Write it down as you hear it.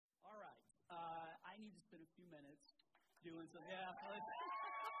need to spend a few minutes doing some, yeah.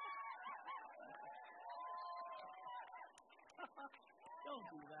 Don't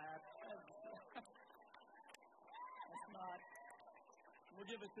do that. That's not, we'll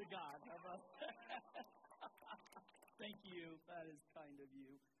give it to God. How about that? Thank you. That is kind of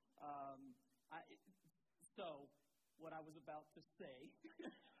you. So, what I was about to say,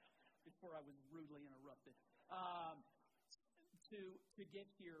 before I was rudely interrupted, to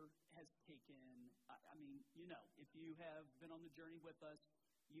get here has taken, I mean, you know, if you have been on the journey with us,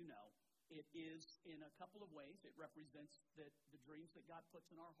 you know, it is in a couple of ways. It represents that the dreams that God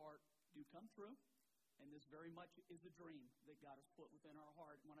puts in our heart do come true, and this very much is a dream that God has put within our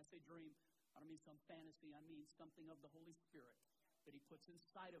heart. And when I say dream, I don't mean some fantasy. I mean something of the Holy Spirit that He puts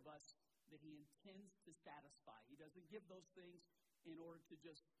inside of us that He intends to satisfy. He doesn't give those things in order to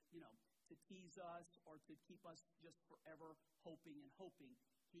just, you know, to tease us or to keep us just forever hoping and hoping.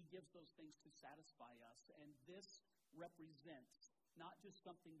 He gives those things to satisfy us. And this represents not just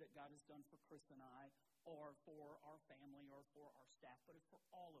something that God has done for Chris and I or for our family or for our staff, but it's for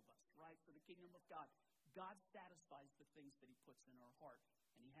all of us, right? For the kingdom of God. God satisfies the things that He puts in our heart.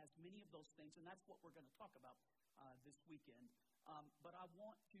 And He has many of those things, and that's what we're going to talk about this weekend. But I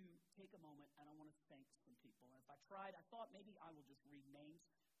want to take a moment, and I want to thank some people. And if I tried, I thought maybe I will just read names,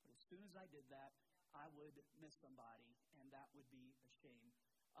 but as soon as I did that, I would miss somebody, and that would be a shame.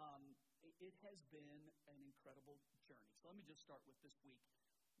 It has been an incredible journey. So let me just start with this week.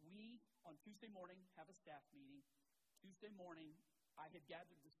 We, on Tuesday morning, have a staff meeting. Tuesday morning, I had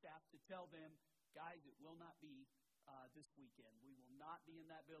gathered the staff to tell them, guys, it will not be this weekend. We will not be in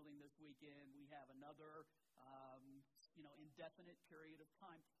that building this weekend. We have another, indefinite period of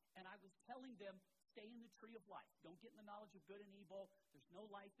time. And I was telling them, stay in the tree of life. Don't get in the knowledge of good and evil. There's no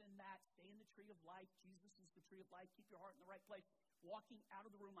life in that. Stay in the tree of life. Jesus is the tree of life. Keep your heart in the right place. Walking out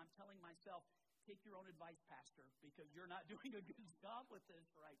of the room, I'm telling myself, take your own advice, Pastor, because you're not doing a good job with this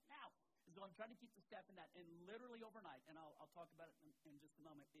right now. So I'm trying to keep the staff in that. And literally overnight, and I'll talk about it in just a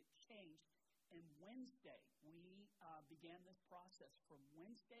moment, it changed. And Wednesday, we began this process. From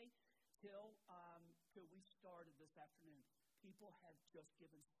Wednesday till we started this afternoon, people have just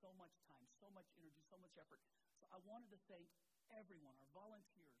given so much time, so much energy, so much effort. So I wanted to thank everyone, our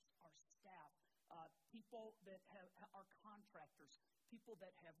volunteers, our staff, people that are contractors, people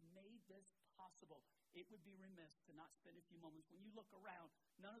that have made this possible. It would be remiss to not spend a few moments. When you look around,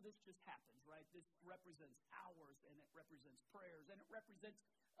 none of this just happens, right? This represents hours, and it represents prayers, and it represents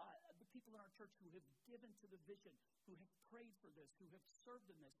the people in our church who have given to the vision, who have prayed for this, who have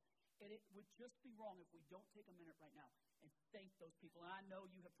served in this. And it would just be wrong if we don't take a minute right now and thank those people. And I know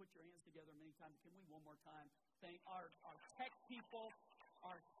you have put your hands together many times. Can we one more time thank our tech people,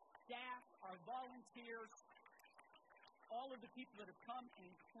 our staff, our volunteers, all of the people that have come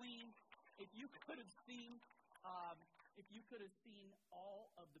and cleaned. If you could have seen all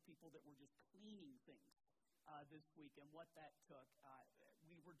of the people that were just cleaning things this week and what that took,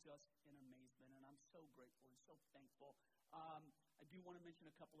 we were just in amazement, and I'm so grateful and so thankful. I do want to mention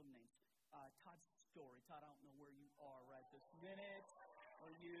a couple of names. Todd Story. Todd, I don't know where you are right this minute.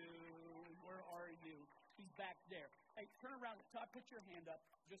 Where are you? He's back there. Hey, turn around. Todd, put your hand up.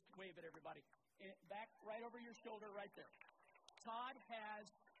 Just wave at everybody. Back right over your shoulder right there. Todd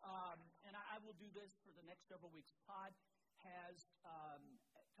has, and I will do this for the next several weeks, Todd has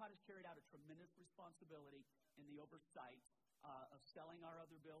carried out a tremendous responsibility in the oversight of selling our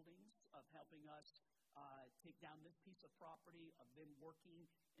other buildings, of helping us take down this piece of property, of then working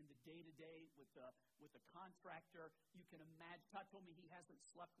in the day-to-day with the contractor. You can imagine, Todd told me he hasn't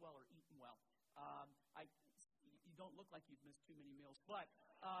slept well or eaten well. You don't look like you've missed too many meals, but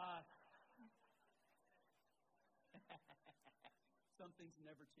some things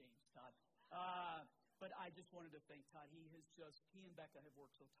never change, Todd. But I just wanted to thank Todd. He and Becca have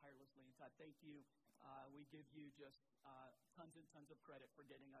worked so tirelessly. And Todd, thank you. We give you just tons and tons of credit for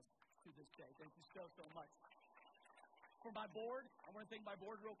getting us to this day. Thank you so much. For my board, I want to thank my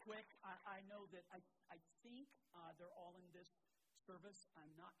board real quick. I know that I think they're all in this service.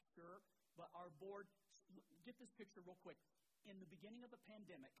 I'm not sure. But our board, get this picture real quick. In the beginning of the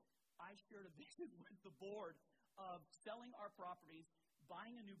pandemic, I shared a vision with the board of selling our properties,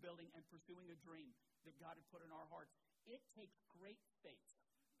 buying a new building, and pursuing a dream that God had put in our hearts. It takes great faith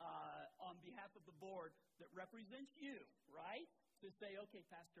on behalf of the board that represents you, right? To say, okay,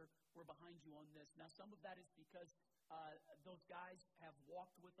 Pastor, we're behind you on this. Now, some of that is because those guys have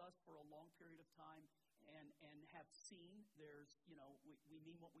walked with us for a long period of time and have seen we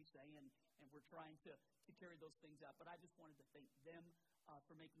mean what we say, and we're trying to carry those things out. But I just wanted to thank them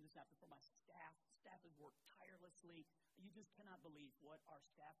for making this happen, for my staff. Staff has worked tirelessly. You just cannot believe what our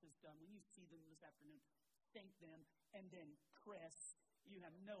staff has done. When you see them this afternoon, thank them. And then Chris, you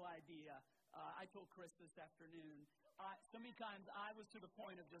have no idea. I told Chris this afternoon, so many times I was to the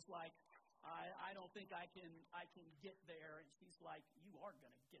point of just like, I don't think I can get there. And she's like, you are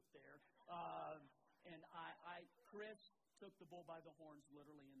going to get there. And Chris took the bull by the horns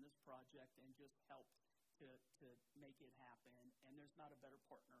literally in this project and just helped to make it happen. And there's not a better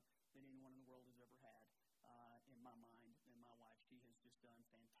partner than anyone in the world has ever had in my mind than my wife. She has just done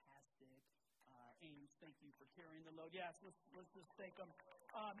fantastic. Ames, thank you for carrying the load. Yes, let's just thank them.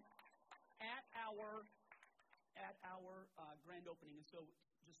 At our grand opening, and so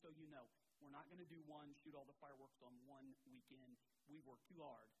just so you know, we're not going to do shoot all the fireworks on one weekend. We worked too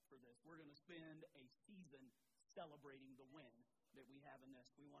hard for this. We're going to spend a season celebrating the win that we have in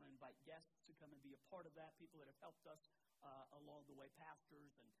this. We want to invite guests to come and be a part of that, people that have helped us along the way,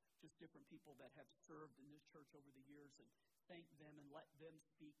 pastors and just different people that have served in this church over the years, and thank them and let them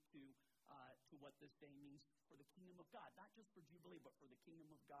speak to what this day means for the kingdom of God, not just for Jubilee, but for the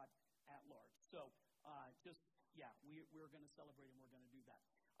kingdom of God at large. So we're going to celebrate and we're going to do that.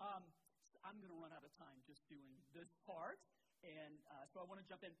 I'm going to run out of time just doing this part, and so I want to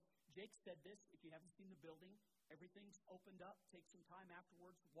jump in. Jake said this, if you haven't seen the building, everything's opened up. Take some time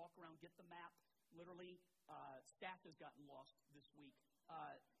afterwards, walk around, get the map. Literally, staff has gotten lost this week.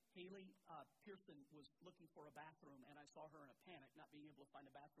 Haley Pearson was looking for a bathroom, and I saw her in a panic, not being able to find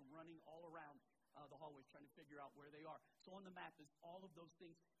a bathroom, running all around the hallways trying to figure out where they are. So on the map is all of those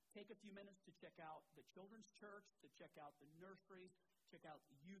things. Take a few minutes to check out the children's church, to check out the nurseries, check out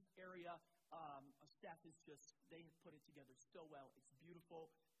the youth area. Staff is they have put it together so well. It's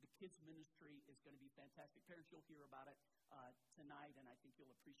beautiful. The kids' ministry is going to be fantastic. Parents, you'll hear about it tonight, and I think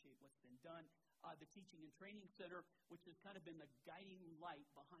you'll appreciate what's been done. The Teaching and Training Center, which has kind of been the guiding light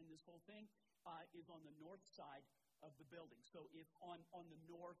behind this whole thing, is on the north side of the building. So if on the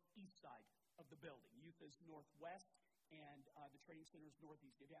northeast side of the building, youth is northwest, and the training center is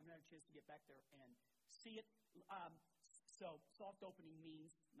northeast. If you haven't had a chance to get back there and see it, so soft opening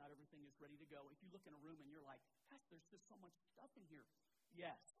means not everything is ready to go. If you look in a room and you're like, gosh, there's just so much stuff in here.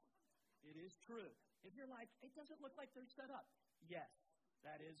 Yes, it is true. If you're like, it doesn't look like they're set up. Yes,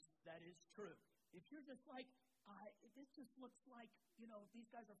 that is true. If you're just like, this just looks like,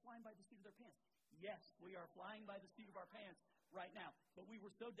 these guys are flying by the seat of their pants. Yes, we are flying by the seat of our pants right now. But we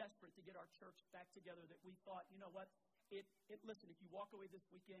were so desperate to get our church back together that we thought, you know what? Listen, if you walk away this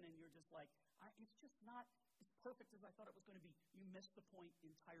weekend and you're just like, it's just not as perfect as I thought it was going to be, you missed the point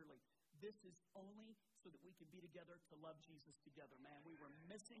entirely. This is only so that we can be together to love Jesus together, man. We were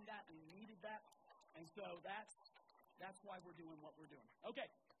missing that. We needed that. And so that's why we're doing what we're doing. Okay,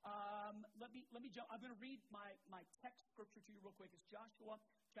 let me jump. I'm going to read my text scripture to you real quick. It's Joshua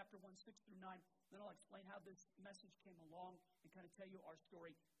chapter 1, 6 through 9. Then I'll explain how this message came along and kind of tell you our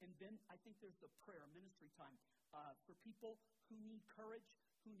story. And then I think there's the prayer ministry time for people who need courage,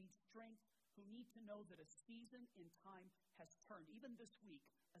 who need strength, who need to know that a season in time has turned. Even this week,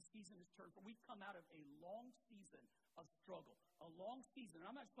 a season has turned. We've come out of a long season of struggle, a long season. And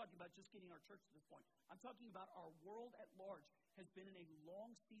I'm not talking about just getting our church to this point. I'm talking about our world at large has been in a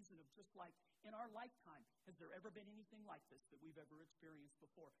long season of just like, in our lifetime, has there ever been anything like this that we've ever experienced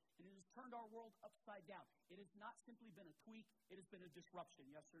before? And it has turned our world upside down. It has not simply been a tweak. It has been a disruption,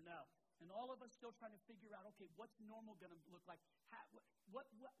 yes or no? And all of us still trying to figure out, okay, what's normal going to look like? What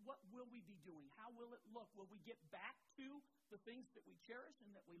will we be doing? How will it look? Will we get back to the things that we cherish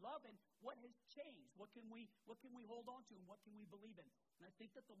and that we love? And what has changed? What can we hold on to, and what can we believe in? And I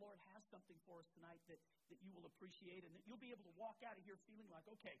think that the Lord has something for us tonight that you will appreciate, and that you'll be able to walk out of here feeling like,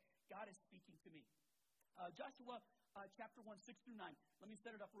 okay, God is speaking to me. Joshua chapter 1, 6 through 9. Let me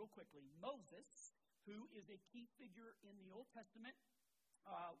set it up real quickly. Moses, who is a key figure in the Old Testament,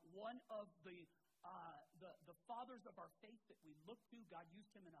 one of the fathers of our faith that we look to. God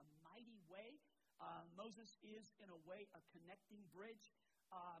used him in a mighty way. Moses is, in a way, a connecting bridge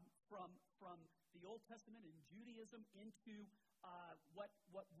from the Old Testament and Judaism into what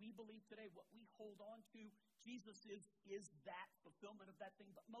we believe today, what we hold on to. Jesus is that fulfillment of that thing.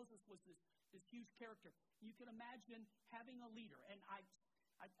 But Moses was this huge character. You can imagine having a leader, and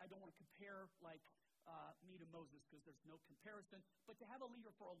I don't want to compare like me to Moses because there's no comparison, but to have a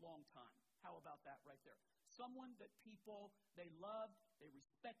leader for a long time. How about that right there? Someone that people, they loved, they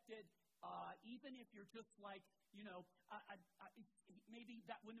respected, even if you're just like, maybe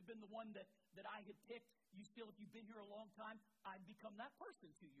that wouldn't have been the one that I had picked. You still, if you've been here a long time, I'd become that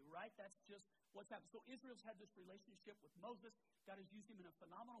person to you, right? That's just what's happened. So Israel's had this relationship with Moses. God has used him in a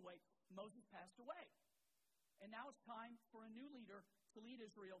phenomenal way. Moses passed away. And now it's time for a new leader to lead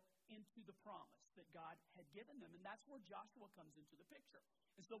Israel into the promise that God had given them. And that's where Joshua comes into the picture.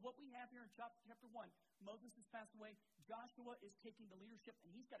 And so what we have here in chapter 1, Moses has passed away. Joshua is taking the leadership,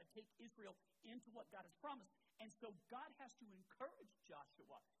 and he's got to take Israel into what God has promised. And so God has to encourage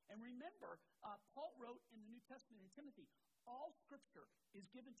Joshua. And remember, Paul wrote in the New Testament in Timothy, all Scripture is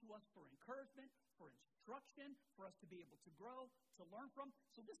given to us for encouragement, for instruction, for us to be able to grow, to learn from.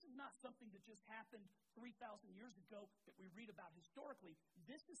 So this is not something that just happened 3,000 years ago that we read about historically.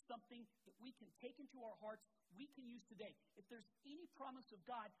 This is something that we can take into our hearts, we can use today. If there's any promise of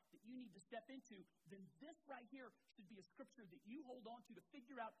God that you need to step into, then this right here should be a Scripture that you hold on to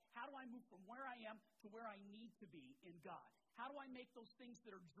figure out, how do I move from where I am to where I need to be in God? How do I make those things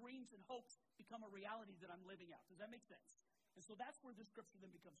that are dreams and hopes become a reality that I'm living out? Does that make sense? And so that's where this Scripture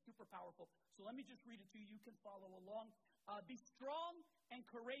then becomes super powerful. So let me just read it to you. You can follow along. Be strong and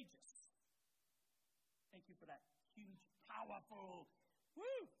courageous. Thank you for that huge, powerful.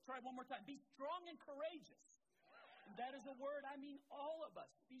 Woo! Try it one more time. Be strong and courageous. And that is a word, I mean all of us.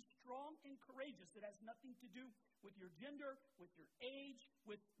 Be strong and courageous. It has nothing to do with your gender, with your age,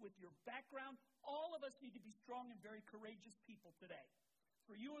 with your background. All of us need to be strong and very courageous people today.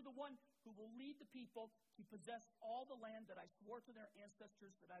 For you are the one who will lead the people to possess all the land that I swore to their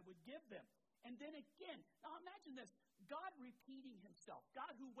ancestors that I would give them. And then again, now imagine this, God repeating himself, God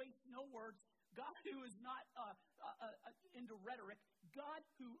who wastes no words, God who is not into rhetoric, God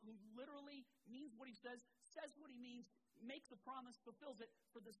who literally means what he says what he means, makes a promise, fulfills it.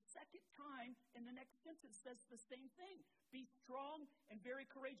 For the second time in the next sentence says the same thing. Be strong and very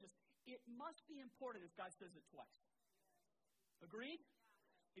courageous. It must be important if God says it twice. Agreed?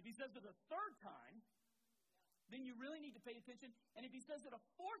 If he says it a third time, then you really need to pay attention. And if he says it a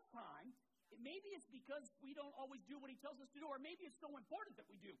fourth time, maybe it's because we don't always do what he tells us to do, or maybe it's so important that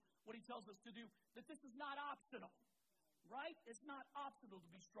we do what he tells us to do that this is not optional, right? It's not optional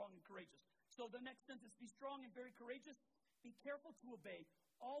to be strong and courageous. So the next sentence, be strong and very courageous. Be careful to obey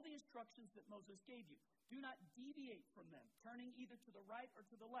all the instructions that Moses gave you. Do not deviate from them, turning either to the right or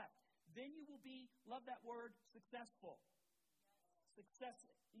to the left. Then you will be, love that word, successful. Success.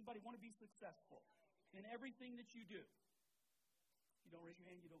 Anybody want to be successful in everything that you do? You don't raise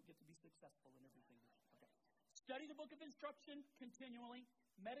your hand, you don't get to be successful in everything that you do. Okay. Study the book of instruction continually.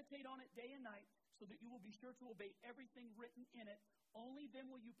 Meditate on it day and night so that you will be sure to obey everything written in it. Only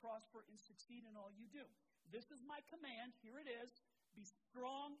then will you prosper and succeed in all you do. This is my command. Here it is. Be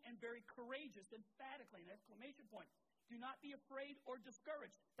strong and very courageous, emphatically, an exclamation point. Do not be afraid or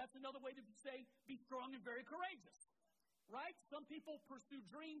discouraged. That's another way to say be strong and very courageous. Right? Some people pursue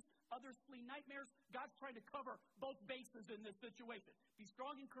dreams, others flee nightmares. God's trying to cover both bases in this situation. Be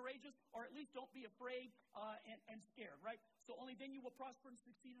strong and courageous, or at least don't be afraid and scared, right? So only then you will prosper and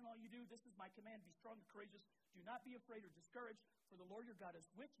succeed in all you do. This is my command. Be strong and courageous. Do not be afraid or discouraged, for the Lord your God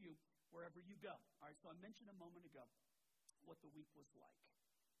is with you wherever you go. All right, so I mentioned a moment ago what the week was like.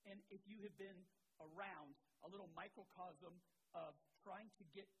 And if you have been around, a little microcosm of trying to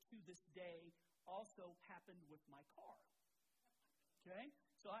get to this day also happened with my car. Okay,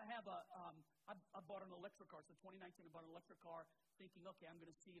 so I have I bought an electric car. So 2019, I bought an electric car, thinking, okay, I'm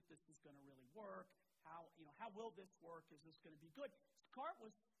going to see if this is going to really work. How will this work? Is this going to be good? The car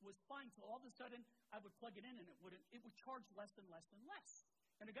was fine till all of a sudden I would plug it in and it would charge less and less and less.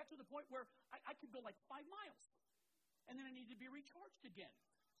 And it got to the point where I could go like 5 miles, and then I needed to be recharged again.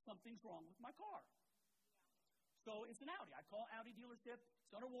 Something's wrong with my car. So it's an Audi. I call Audi dealership.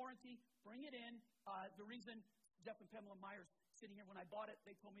 It's under warranty. Bring it in. The reason Jeff and Pamela Myers sitting here, when I bought it,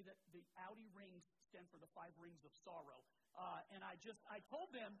 they told me that the Audi rings stand for the 5 rings of sorrow. And I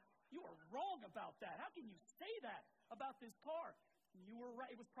told them, you are wrong about that. How can you say that about this car? And you were right.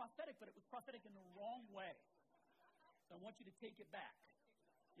 It was prophetic, but it was prophetic in the wrong way. So I want you to take it back.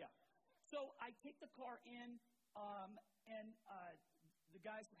 Yeah. So I take the car in, and the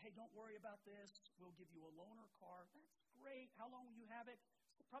guy said, hey, don't worry about this. We'll give you a loaner car. That's great. How long will you have it?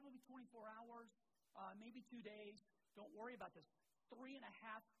 Probably 24 hours, maybe 2 days. Don't worry about this. 3.5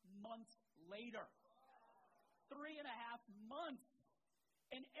 months later. 3.5 months.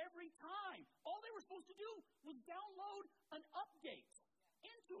 And every time, all they were supposed to do was download an update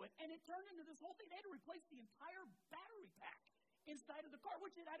into it. And it turned into this whole thing. They had to replace the entire battery pack inside of the car,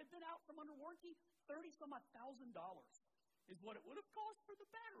 which it had been out from under warranty. $30,000 is what it would have cost for the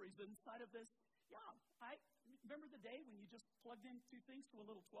batteries inside of this. Yeah, I remember the day when you just plugged in 2 things to a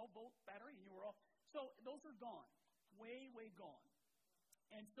little 12-volt battery and you were all. So those are gone. Way, way gone.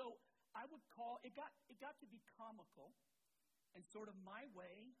 And so I would call, it got to be comical, and sort of my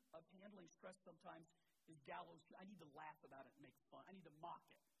way of handling stress sometimes is gallows. I need to laugh about it and make fun. I need to mock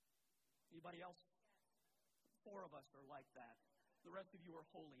it. Anybody else? 4 of us are like that. The rest of you are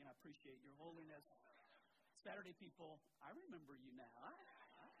holy, and I appreciate your holiness. Saturday people, I remember you now.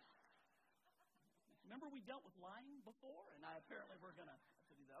 Remember we dealt with lying before, and apparently we're going to have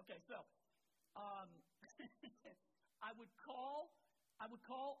to do that. Okay, so I would call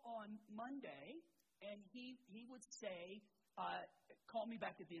on Monday, and he would say, call me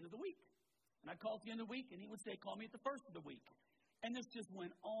back at the end of the week. And I'd call at the end of the week, and he would say, call me at the first of the week. And this just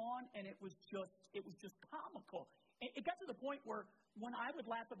went on, and it was just comical. It got to the point where when I would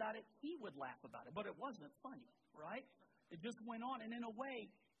laugh about it, he would laugh about it. But it wasn't funny, right? It just went on. And in a way,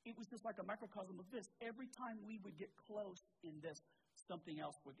 it was just like a microcosm of this. Every time we would get close in this, something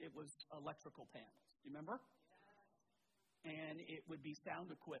else it was electrical panels. You remember? And it would be sound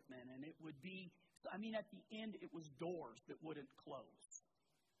equipment. And it would be, at the end, it was doors that wouldn't close.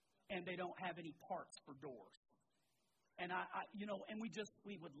 And they don't have any parts for doors. And and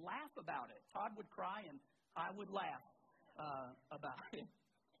we would laugh about it. Todd would cry and I would laugh about it.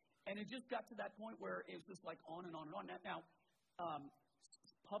 And it just got to that point where it was just like on and on and on. Now,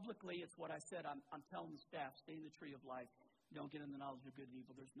 publicly, it's what I said. I'm telling the staff, stay in the tree of life. Don't get in the knowledge of good and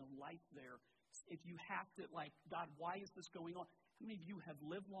evil. There's no life there. If you have to, God, why is this going on? How many of you have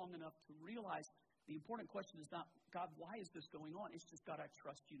lived long enough to realize the important question is not, God, why is this going on? It's just, God, I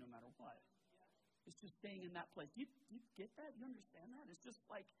trust you no matter what. It's just staying in that place. You get that? You understand that? It's just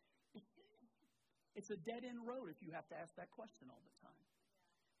like, it's a dead-end road if you have to ask that question all the time.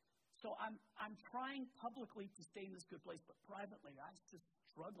 So I'm trying publicly to stay in this good place, but privately, I was just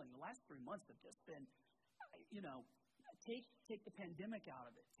struggling. The last 3 months have just been, take the pandemic out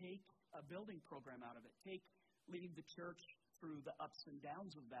of it. Take a building program out of it. Take leading the church through the ups and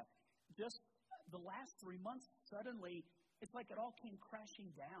downs of that. Just the last 3 months, suddenly, it's like it all came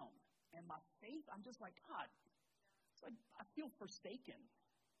crashing down. And my faith, I'm just like, God, it's like I feel forsaken.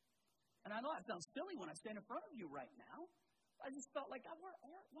 And I know it sounds silly when I stand in front of you right now. I just felt like,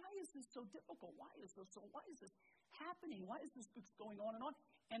 why is this so difficult? Why is this happening? Why is this going on and on?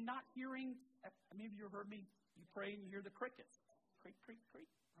 And not hearing, maybe you heard me, you pray and you hear the crickets. Creak, creak,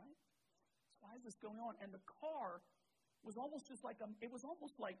 creak, right? So why is this going on? And the car was almost just like, it was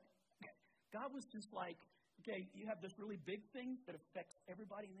almost like, God was just like, okay, you have this really big thing that affects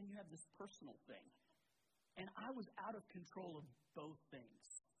everybody, and then you have this personal thing. And I was out of control of both things.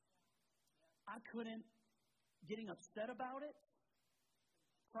 I couldn't, getting upset about it,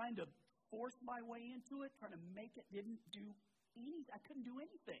 trying to force my way into it, trying to make it, I couldn't do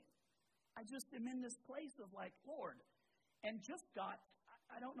anything. I just am in this place of like, Lord, and just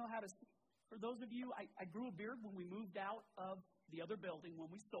I don't know how to, for those of you, I grew a beard when we moved out of the other building,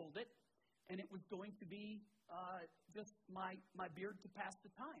 when we sold it. And it was going to be just my beard to pass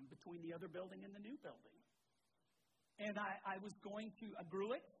the time between the other building and the new building. And I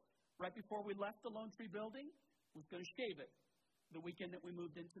grew it right before we left the Lone Tree building, was going to shave it the weekend that we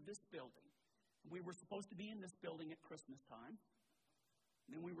moved into this building. We were supposed to be in this building at Christmas time.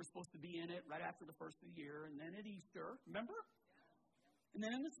 And then we were supposed to be in it right after the first of the year, and then at Easter, remember? And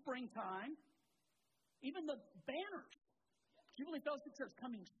then in the springtime, even the banners. Jubilee Fellowship Church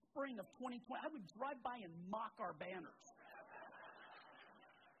coming spring of 2020. I would drive by and mock our banners.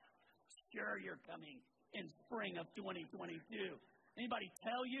 Sure, you're coming in spring of 2022. Anybody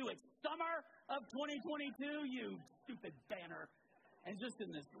tell you it's summer of 2022? You stupid banner. And just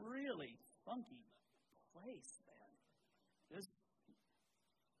in this really funky place, man. This,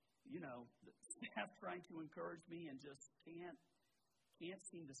 the staff trying to encourage me and just can't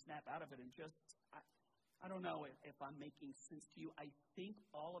seem to snap out of it, and just, I don't know if I'm making sense to you. I think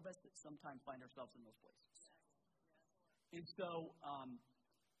all of us at some time find ourselves in those places. And so,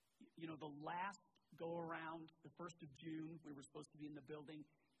 the last go-around, the 1st of June, we were supposed to be in the building,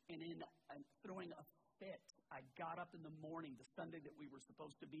 and in throwing a fit, I got up in the morning, the Sunday that we were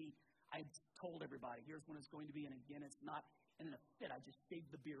supposed to be. I told everybody, here's when it's going to be, and again, it's not. And in a fit, I just shaved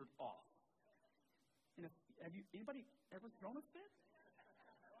the beard off. Anybody ever thrown a fit?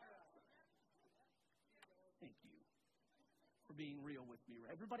 Thank you for being real with me.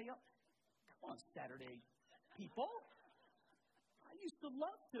 Everybody else, come on, Saturday people. I used to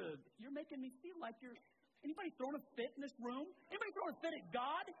love to. You're making me feel like you're. Anybody throwing a fit in this room? Anybody throwing a fit at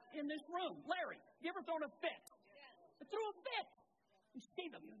God in this room? Larry, you ever thrown a fit? I threw a fit. You see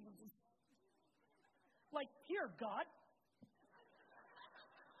them. Like, here, God.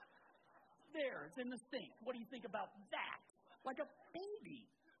 There, it's in the sink. What do you think about that? Like a baby.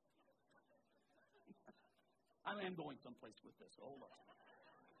 I am going someplace with this. Hold on.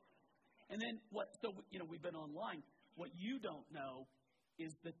 And then we've been online. What you don't know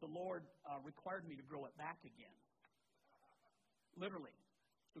is that the Lord required me to grow it back again. Literally,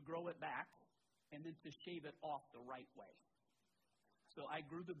 to grow it back and then to shave it off the right way. So I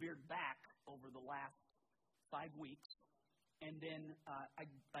grew the beard back over the last 5 weeks, and then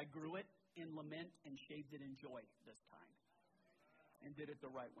I grew it in lament and shaved it in joy this time, and did it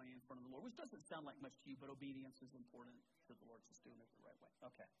the right way in front of the Lord, which doesn't sound like much to you, but obedience is important to the Lord, just doing it the right way.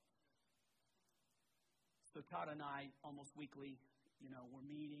 Okay. So Todd and I, almost weekly, we're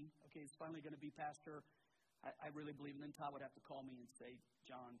meeting. Okay, it's finally going to be, Pastor, I really believe. And then Todd would have to call me and say,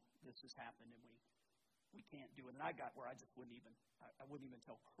 John, this has happened, and we can't do it. And I got where I just wouldn't even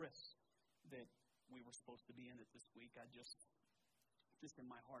tell Chris that we were supposed to be in it this week. I just in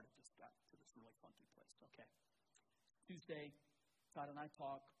my heart, it just got to this really funky place. Okay. Tuesday, Todd and I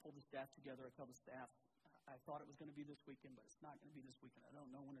talk, pull the staff together. I tell the staff, I thought it was going to be this weekend, but it's not going to be this weekend. I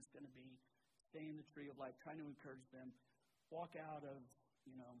don't know when it's going to be. Stay in the tree of life, trying to encourage them. Walk out of,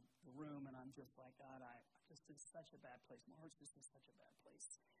 the room, and I'm just like, God, I just in such a bad place. My heart's just in such a bad place.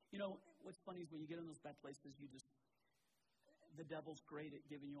 What's funny is when you get in those bad places, the devil's great at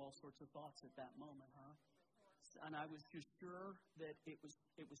giving you all sorts of thoughts at that moment, huh? And I was just sure that it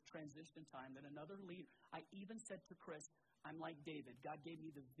was transition time, that another leader. I even said to Chris, I'm like David. God gave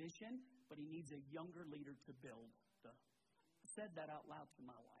me the vision, but he needs a younger leader to build. I said that out loud to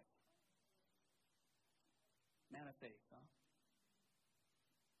my wife. Man of faith, huh?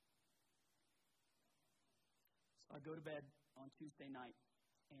 So I go to bed on Tuesday night,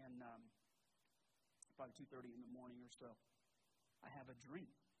 and probably 2:30 in the morning or so, I have a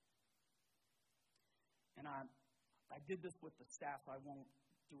dream. And I did this with the staff. I won't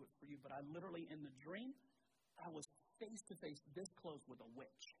do it for you, but I literally, in the dream, I was face to face, this close with a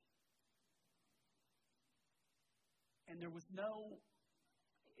witch. And there was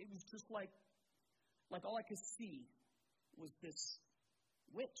it was just like all I could see was this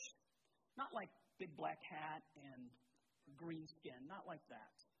witch. Not like big black hat and green skin, not like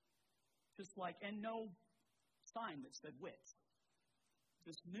that. Just and no sign that said witch.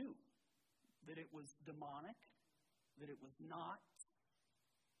 Just knew that it was demonic, that it was not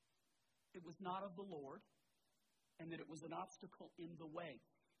of the Lord, and that it was an obstacle in the way.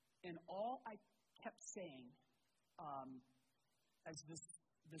 And all I kept saying, as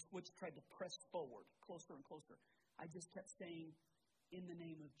this witch tried to press forward, closer and closer, I just kept saying, in the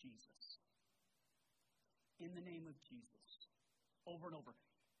name of Jesus. In the name of Jesus. Over and over.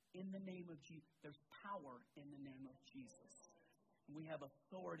 In the name of Jesus. There's power in the name of Jesus. We have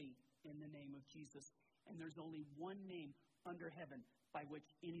authority in the name of Jesus. And there's only one name under heaven by which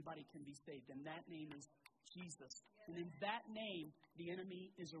anybody can be saved. And that name is Jesus. And in that name, the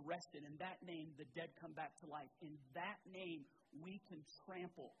enemy is arrested. In that name, the dead come back to life. In that name, we can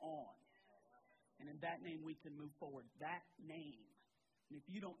trample on. And in that name, we can move forward. That name. And if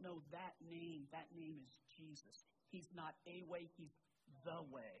you don't know that name is Jesus. He's not a way, he's the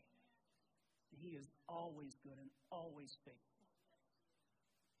way. He is always good and always faithful.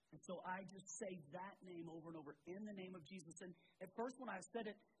 And so I just say that name over and over, in the name of Jesus. And at first when I said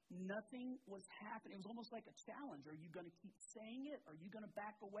it, nothing was happening. It was almost like a challenge. Are you going to keep saying it? Are you going to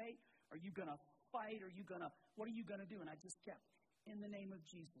back away? Are you going to fight? What are you going to do? And I just kept, in the name of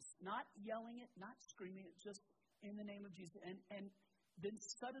Jesus. Not yelling it, not screaming it, just in the name of Jesus. And then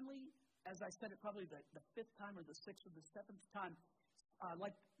suddenly, as I said it probably the fifth time or the sixth or the seventh time,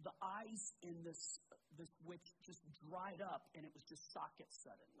 like the eyes in this witch just dried up, and it was just sockets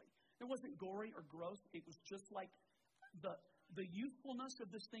suddenly. It wasn't gory or gross. It was just like the youthfulness of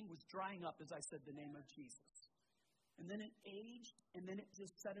this thing was drying up as I said the name of Jesus. And then it aged, and then it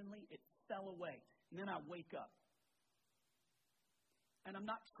just suddenly, it fell away. And then I wake up. And I'm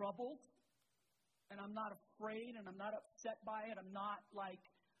not troubled, and I'm not afraid, and I'm not upset by it. I'm not like,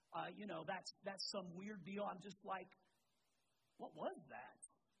 that's some weird deal. I'm just like, what was that?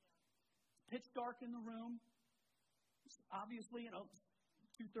 It's pitch dark in the room. Obviously,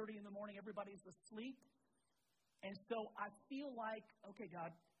 2:30 in the morning, everybody's asleep. And so I feel like, okay, God,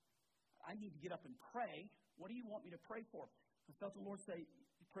 I need to get up and pray. What do you want me to pray for? I felt the Lord say,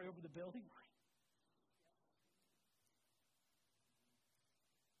 pray over the building.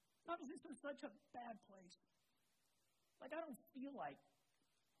 I was just in such a bad place. Like, I don't feel like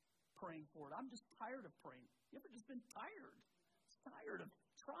praying for it. I'm just tired of praying. You ever just been tired? Tired of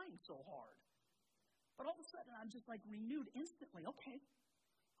trying so hard. But all of a sudden, I'm just like renewed instantly. Okay,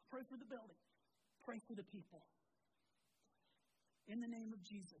 I'll pray for the building. Pray for the people. In the name of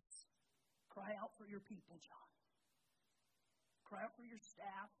Jesus, cry out for your people, John. Cry out for your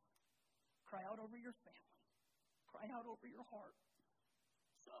staff. Cry out over your family. Cry out over your heart.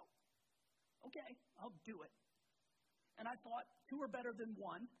 So, okay, I'll do it. And I thought two are better than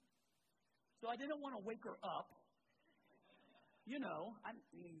one. So I didn't want to wake her up.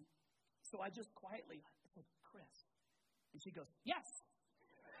 So I just quietly said, Chris, And she goes, yes.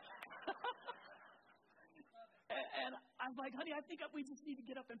 And I'm like, honey, I think we just need to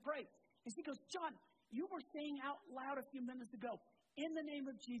get up and pray. And she goes, John, you were saying out loud a few minutes ago, in the name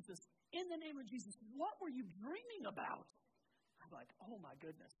of Jesus, in the name of Jesus, what were you dreaming about? I'm like, oh my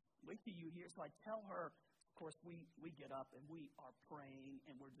goodness, wait till you hear. So I tell her, of course, we get up and we are praying,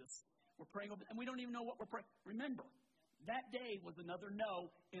 and we're praying over, and we don't even know what we're praying. Remember, that day was another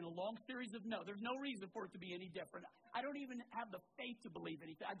no in a long series of no. There's no reason for it to be any different. I don't even have the faith to believe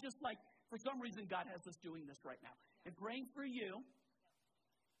anything. I just for some reason, God has us doing this right now. And praying for you.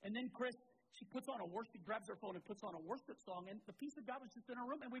 And then Chris, she puts on grabs her phone and puts on a worship song, and the peace of God was just in her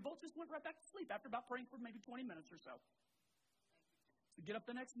room, and we both just went right back to sleep after about praying for maybe 20 minutes or so. So get up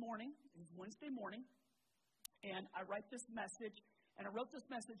the next morning. It was Wednesday morning, and I write this message, and I wrote this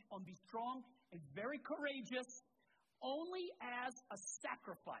message on be strong and very courageous only as a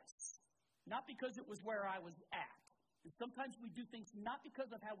sacrifice, not because it was where I was at. And sometimes we do things not because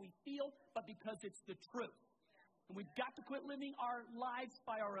of how we feel, but because it's the truth. And we've got to quit living our lives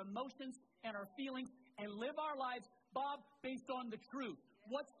by our emotions and our feelings and live our lives, Bob, based on the truth.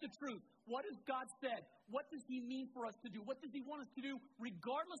 What's the truth? What has God said? What does He mean for us to do? What does He want us to do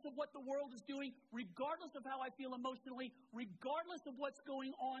regardless of what the world is doing, regardless of how I feel emotionally, regardless of what's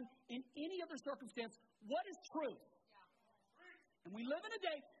going on in any other circumstance? What is truth? And we live in a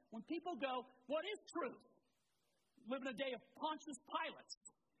day when people go, what is truth? We live in a day of Pontius Pilates.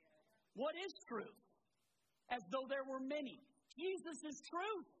 What is truth? As though there were many. Jesus is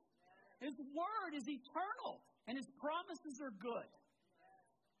truth. His word is eternal, and His promises are good.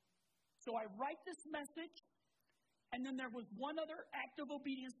 So I write this message, and then there was one other act of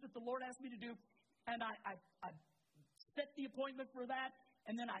obedience that the Lord asked me to do, and I set the appointment for that,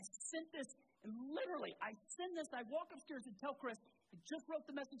 and then I sent this, and literally, I send this, I walk upstairs and tell Chris, I just wrote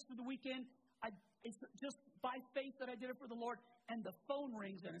the message for the weekend, it's just by faith that I did it for the Lord, and the phone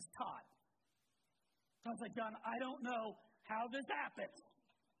rings, and it's Todd. I was like, John, I don't know how this happened,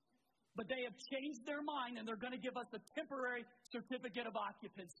 but they have changed their mind, and they're going to give us a temporary certificate of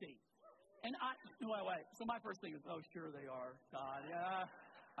occupancy. And wait. So my first thing is, oh, sure they are, Todd. Yeah,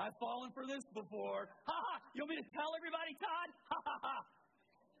 I've fallen for this before. Ha ha. You want me to tell everybody, Todd? Ha ha ha.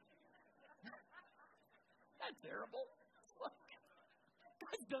 That's terrible.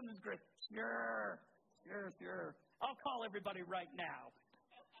 God's done this great. Sure. I'll call everybody right now.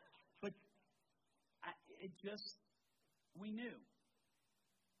 But we knew.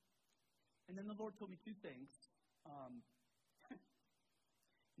 And then the Lord told me two things.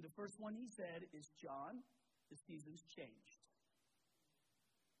 The first one He said is, John, the season's changed.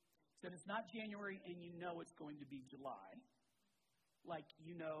 He said it's not January and you know it's going to be July. Like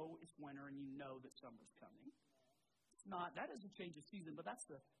you know it's winter and you know that summer's coming. It's not, that is a change of season, but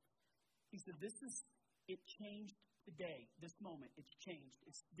He said it changed today, this moment, it's changed,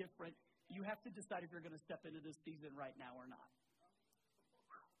 it's different. You have to decide if you're going to step into this season right now or not.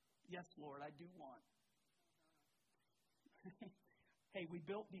 Yes, Lord, I do want. Hey, we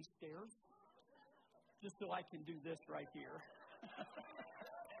built these stairs just so I can do this right here.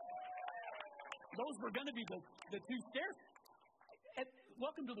 Those were going to be the two stairs. And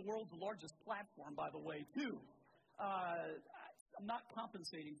welcome to the world's largest platform, by the way, too. I'm not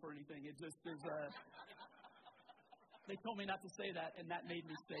compensating for anything. They told me not to say that, and that made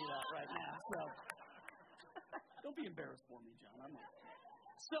me say that right now. So don't be embarrassed for me, John. I'm not.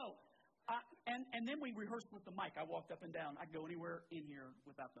 So, and then we rehearsed with the mic. I walked up and down. I'd go anywhere in here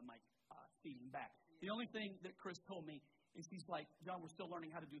without the mic feeding back. The only thing that Chris told me is he's like, John, we're still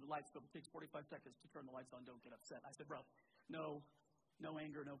learning how to do the lights, so it takes 45 seconds to turn the lights on. Don't get upset. I said, bro, no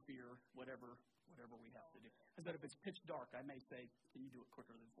anger, no fear, whatever we have to do. I said, if it's pitch dark, I may say, can you do it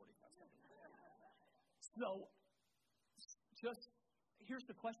quicker than 45 seconds? So, here's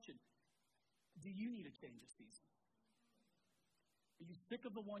the question. Do you need a change of season? Are you sick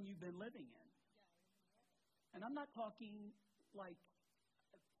of the one you've been living in? And I'm not talking like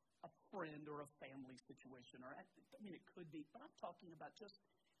a friend or a family situation, it could be, but I'm talking about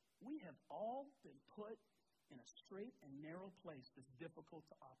we have all been put in a straight and narrow place that's difficult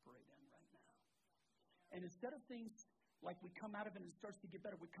to operate in right now. And instead of things like we come out of it and it starts to get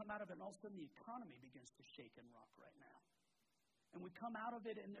better, we come out of it and all of a sudden the economy begins to shake and rock right now. And we come out of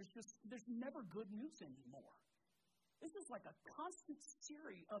it and there's never good news anymore. This is like a constant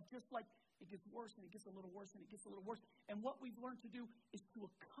series of just like it gets worse and it gets a little worse and it gets a little worse. And what we've learned to do is to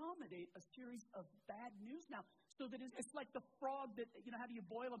accommodate a series of bad news now so that it's like the frog that, how do you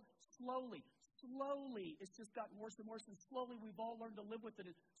boil them? Slowly, it's just gotten worse and worse. And slowly we've all learned to live with it.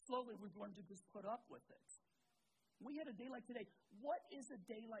 And slowly we've learned to just put up with it. We had a day like today. What is a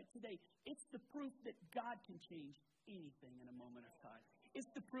day like today? It's the proof that God can change anything in a moment of time. It's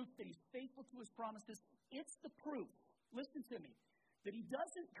the proof that He's faithful to His promises. It's the proof, listen to me, that He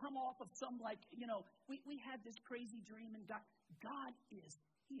doesn't come off of some we had this crazy dream and God is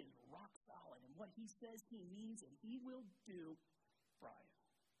rock solid. And what He says He means and He will do. Brian,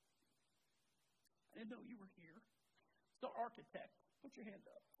 I didn't know you were here. The architect, put your hand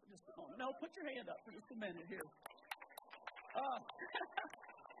up for just a moment. No, put your hand up for just a minute here.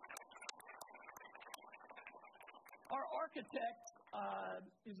 Our architect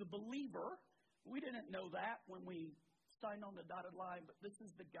is a believer. We didn't know that when we signed on the dotted line, but this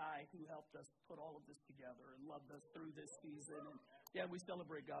is the guy who helped us put all of this together and loved us through this season. And yeah, we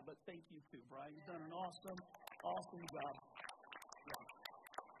celebrate God, but thank you too, Brian. You've done an awesome job. Yeah.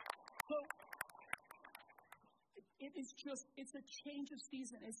 So it's a change of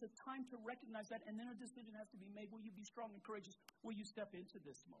season. It's a time to recognize that, and then a decision has to be made. Will you be strong and courageous? Will you step into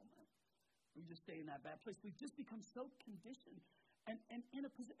this moment? Will you just stay in that bad place? We've just become so conditioned and in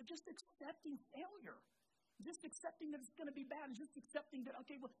a position of just accepting failure. Just accepting that it's going to be bad, and just accepting that,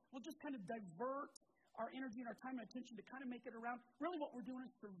 okay, we'll just kind of divert our energy and our time and attention to kind of make it around. Really what we're doing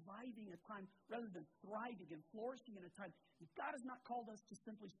is surviving a time rather than thriving and flourishing in a time. God has not called us to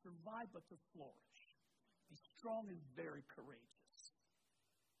simply survive, but to flourish. Be strong and very courageous.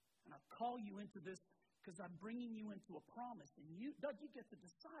 And I call you into this because I'm bringing you into a promise. And Doug, you get to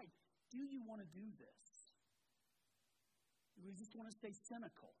decide, do you want to do this? Do we just want to stay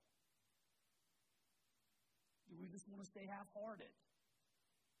cynical? Do we just want to stay half-hearted?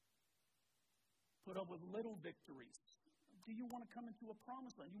 Put up with little victories? Do you want to come into a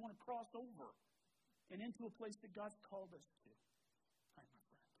promised land? You want to cross over and into a place that God's called us to? Hi, my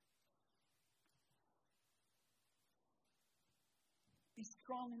friend. Be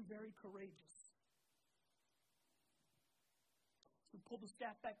strong and very courageous. So pull the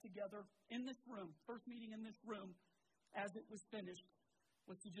staff back together in this room, first meeting in this room, as it was finished,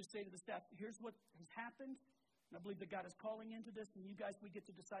 was to just say to the staff, here's what has happened. And I believe that God is calling into this, and you guys, we get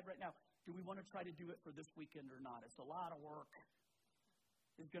to decide right now, do we want to try to do it for this weekend or not? It's a lot of work.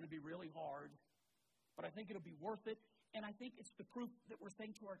 It's going to be really hard. But I think it'll be worth it. And I think it's the proof that we're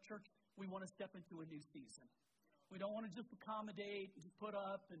saying to our church, we want to step into a new season. We don't want to just accommodate and just put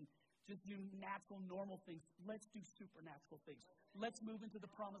up and just do natural, normal things. Let's do supernatural things. Let's move into the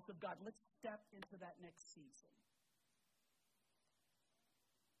promise of God. Let's step into that next season.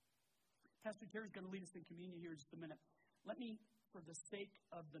 Pastor Terry's going to lead us in communion here in just a minute. Let me, for the sake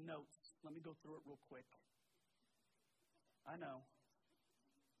of the notes, let me go through it real quick. I know.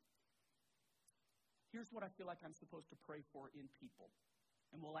 Here's what I feel like I'm supposed to pray for in people.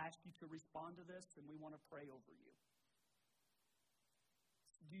 And we'll ask you to respond to this, and we want to pray over you.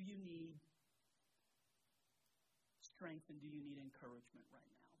 Do you need strength, and do you need encouragement right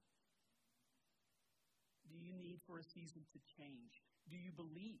now? Do you need for a season to change? Do you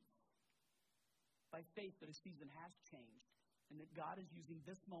believe by faith that a season has changed and that God is using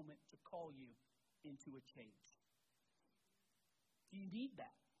this moment to call you into a change? Do you need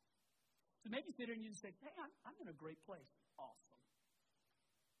that? So maybe sit there and you say, hey, I'm in a great place. Awesome.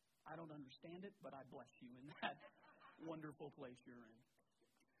 I don't understand it, but I bless you in that wonderful place you're in.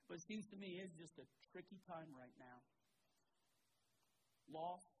 But it seems to me it's just a tricky time right now.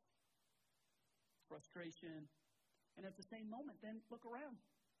 Loss, frustration, and at the same moment, then look around.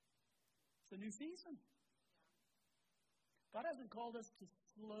 It's a new season. God hasn't called us to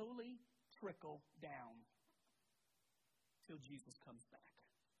slowly trickle down till Jesus comes back.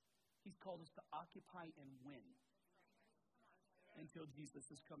 He's called us to occupy and win until Jesus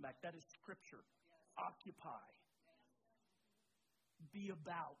has come back. That is Scripture. Occupy. Be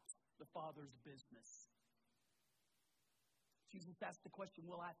about the Father's business. Jesus asked the question,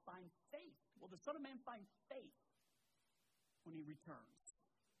 will I find faith? Will the Son of Man find faith when He returns?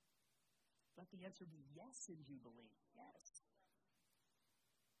 Let the answer be yes in Jubilee. Yes.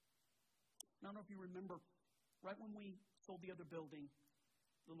 Now, I don't know if you remember, right when we sold the other building,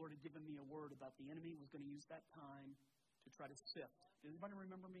 the Lord had given me a word about the enemy was going to use that time to try to sift. Does anybody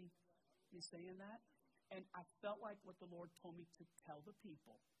remember me saying that? And I felt like what the Lord told me to tell the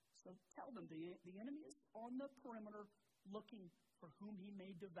people. So tell them the enemy is on the perimeter looking for whom he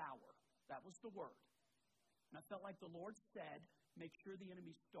may devour. That was the word. And I felt like the Lord said, make sure the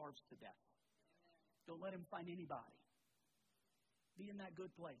enemy starves to death. Don't let him find anybody. Be in that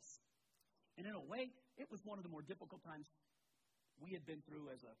good place. And in a way, it was one of the more difficult times we had been through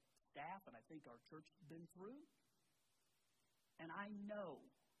as a staff, and I think our church has been through. And I know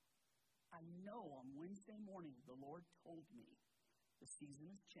on Wednesday morning, the Lord told me the season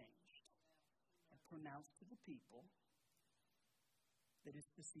has changed. And pronounce to the people that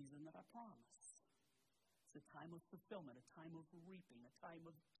it's the season that I promised. It's a time of fulfillment, a time of reaping, a time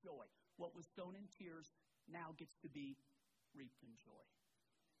of joy. What was sown in tears now gets to be reaped in joy.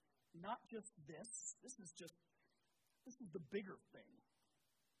 Not just this. This is the bigger thing.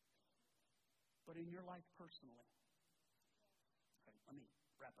 But in your life personally. Okay, let me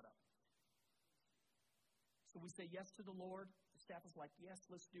wrap it up. So we say yes to the Lord. The staff is like, yes,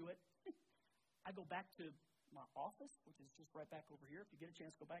 let's do it. I go back to my office, which is just right back over here. If you get a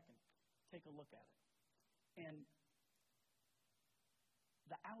chance, go back and take a look at it. And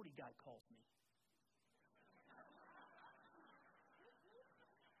the Audi guy calls me.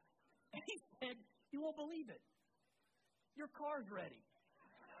 And he said, you won't believe it. Your car's ready.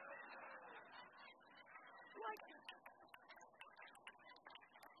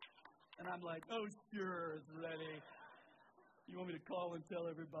 And I'm like, oh, sure, it's ready. You want me to call and tell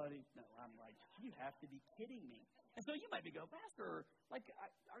everybody? No, I'm like, you have to be kidding me. And so you might be going, Pastor, like,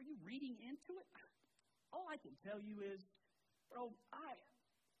 are you reading into it? All I can tell you is, bro,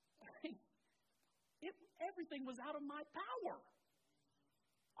 everything was out of my power.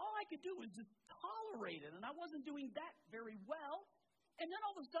 All I could do was just tolerate it, and I wasn't doing that very well. And then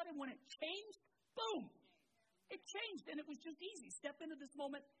all of a sudden, when it changed, boom, it changed, and it was just easy. Step into this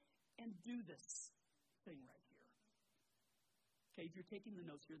moment and do this thing right here. Okay, if you're taking the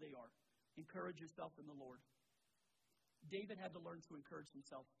notes, here they are. Encourage yourself in the Lord. David had to learn to encourage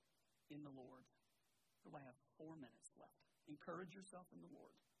himself in the Lord. Oh, I have 4 minutes left. Encourage yourself in the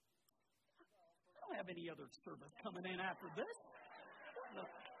Lord. I don't have any other service coming in after this. No.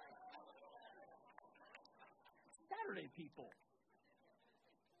 Saturday, people.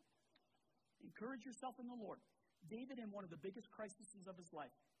 Encourage yourself in the Lord. David, in one of the biggest crises of his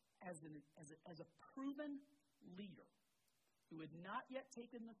life, as a proven leader who had not yet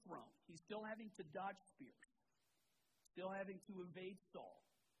taken the throne, he's still having to dodge spears, still having to evade Saul.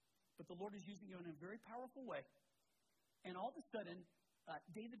 But the Lord is using him in a very powerful way. And all of a sudden,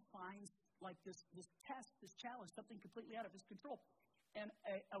 David finds like this test, this challenge, something completely out of his control. And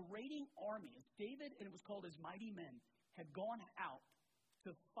a raiding army, David, and it was called his mighty men, had gone out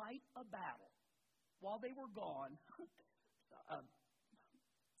to fight a battle. While they were gone, an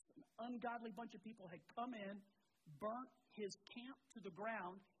ungodly bunch of people had come in, burnt his camp to the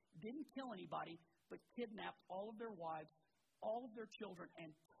ground, didn't kill anybody, but kidnapped all of their wives, all of their children,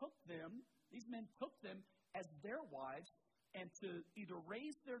 and these men took them as their wives, and to either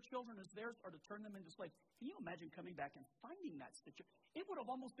raise their children as theirs or to turn them into slaves. Can you imagine coming back and finding that situation? It would have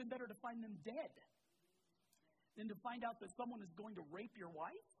almost been better to find them dead than to find out that someone is going to rape your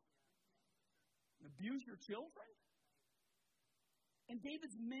wife, abuse your children. And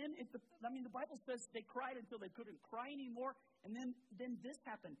David's men, the Bible says they cried until they couldn't cry anymore. And then this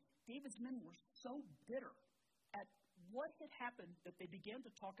happened. David's men were so bitter at what had happened that they began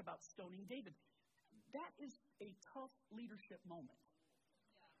to talk about stoning David. That is a tough leadership moment.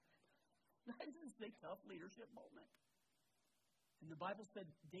 That is a tough leadership moment. And the Bible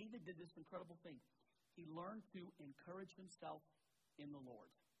said David did this incredible thing. He learned to encourage himself in the Lord.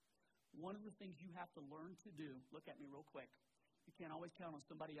 One of the things you have to learn to do, look at me real quick. You can't always count on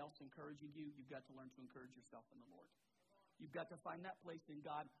somebody else encouraging you. You've got to learn to encourage yourself in the Lord. You've got to find that place in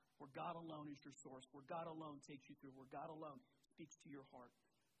God where God alone is your source, where God alone takes you through, where God alone speaks to your heart.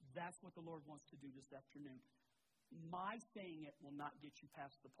 That's what the Lord wants to do this afternoon. My saying it will not get you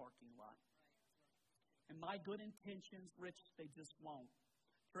past the parking lot. And my good intentions, Rich, they just won't.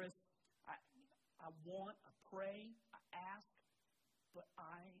 Chris, I want, I pray, I ask, but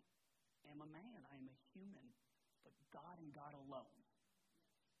I am a man. I am a human. But God and God alone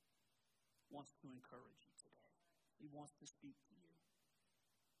wants to encourage you today. He wants to speak to you.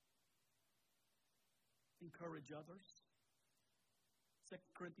 Encourage others. 2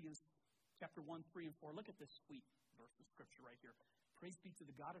 Corinthians chapter 1, 3, and 4. Look at this sweet verse of Scripture right here. Praise be to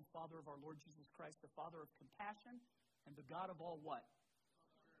the God and Father of our Lord Jesus Christ, the Father of compassion and the God of all what?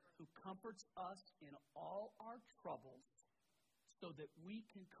 Who comforts us in all our troubles so that we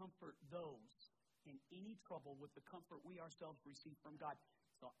can comfort those in any trouble with the comfort we ourselves receive from God.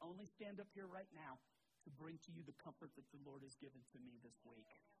 So I'll only stand up here right now to bring to you the comfort that the Lord has given to me this week.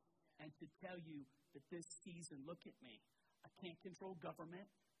 And to tell you that this season, look at me. I can't control government.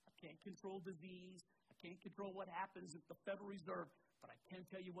 I can't control disease. I can't control what happens at the Federal Reserve. But I can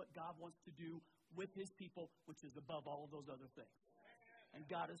tell you what God wants to do with His people, which is above all of those other things. And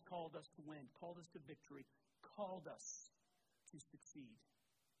God has called us to win, called us to victory, called us to succeed.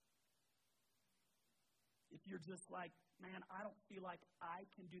 If you're just like, man, I don't feel like I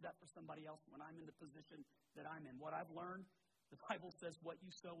can do that for somebody else when I'm in the position that I'm in. What I've learned, the Bible says what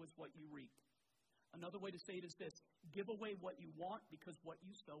you sow is what you reap. Another way to say it is this: give away what you want, because what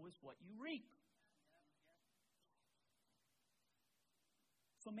you sow is what you reap.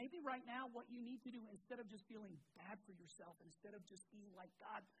 So maybe right now what you need to do, instead of just feeling bad for yourself, instead of just being like,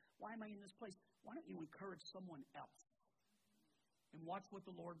 God, why am I in this place? Why don't you encourage someone else? And watch what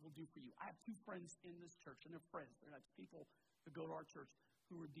the Lord will do for you. I have 2 friends in this church, and they're friends. They're not people who go to our church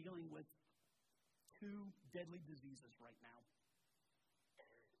who are dealing with 2 deadly diseases right now.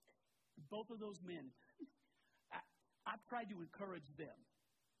 Both of those men, I've tried to encourage them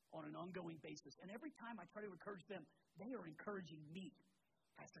on an ongoing basis. And every time I try to encourage them, they are encouraging me.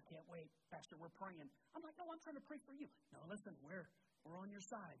 Pastor, can't wait. Pastor, we're praying. I'm like, no, I'm trying to pray for you. No, listen, we're on your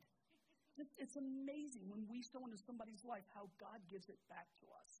side. It's amazing when we sow into somebody's life how God gives it back to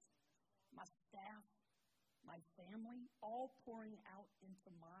us. My staff, my family, all pouring out into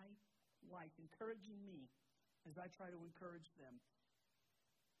my life, encouraging me as I try to encourage them.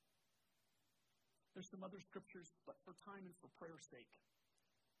 There's some other scriptures, but for time and for prayer's sake,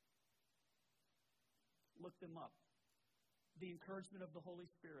 look them up. The encouragement of the Holy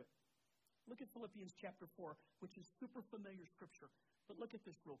Spirit. Look at Philippians chapter 4, which is super familiar scripture. But look at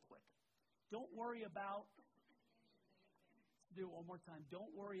this real quick. Don't worry about, let's do it one more time.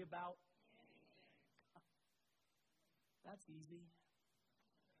 Don't worry about, that's easy.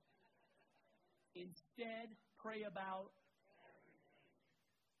 Instead, pray about,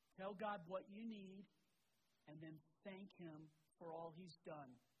 tell God what you need, and then thank Him for all He's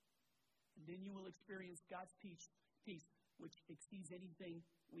done. And then you will experience God's peace, which exceeds anything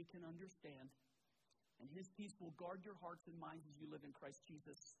we can understand. And His peace will guard your hearts and minds as you live in Christ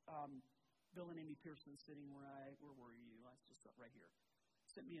Jesus. Bill and Amy Pearson sitting where were you? I was just right here.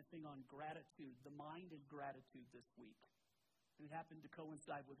 Sent me a thing on gratitude, the mind of gratitude this week. And it happened to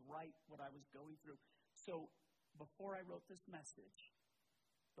coincide with what I was going through. So before I wrote this message,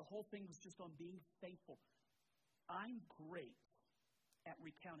 the whole thing was just on being thankful. I'm great at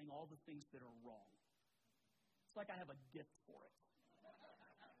recounting all the things that are wrong. It's like I have a gift for it.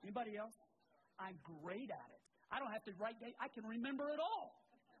 Anybody else? I'm great at it. I don't have to write down. I can remember it all.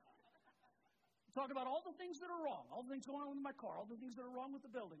 Talk about all the things that are wrong, all the things going on with my car, all the things that are wrong with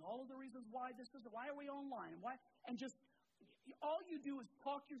the building, all of the reasons why this isn't, why are we online, and just all you do is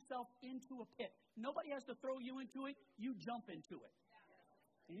talk yourself into a pit. Nobody has to throw you into it. You jump into it.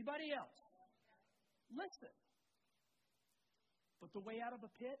 Anybody else? Listen. But the way out of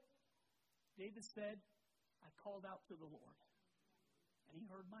a pit, David said, I called out to the Lord, and He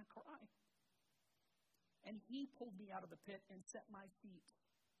heard my cry. And He pulled me out of the pit and set my feet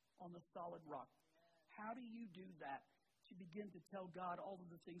on the solid rock. How do you do that? To begin to tell God all of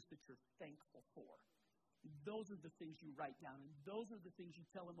the things that you're thankful for. Those are the things you write down, and those are the things you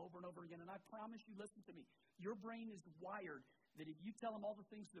tell Him over and over again. And I promise you, listen to me, your brain is wired that if you tell Him all the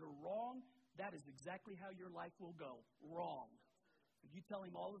things that are wrong, that is exactly how your life will go. Wrong. If you tell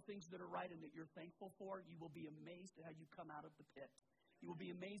Him all the things that are right and that you're thankful for, you will be amazed at how you come out of the pit. You will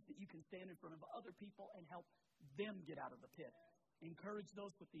be amazed that you can stand in front of other people and help them get out of the pit. Encourage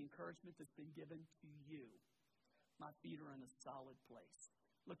those with the encouragement that's been given to you. My feet are in a solid place.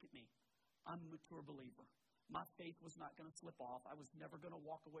 Look at me. I'm a mature believer. My faith was not going to slip off. I was never going to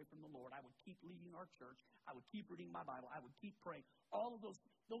walk away from the Lord. I would keep leading our church. I would keep reading my Bible. I would keep praying. All of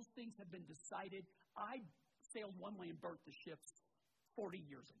those things have been decided. I sailed one way and burnt the ships 40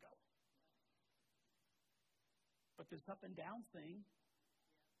 years ago. But this up and down thing,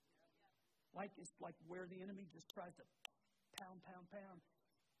 it's like where the enemy just tries to pound.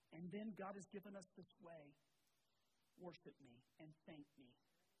 And then God has given us this way. Worship me and thank me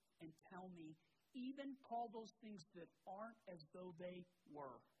and tell me, even call those things that aren't as though they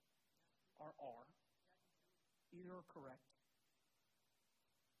were or are. Either are correct.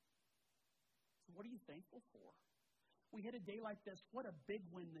 So what are you thankful for? We had a day like this. What a big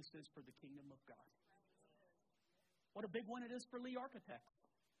win this is for the kingdom of God. What a big win it is for Lee Architects.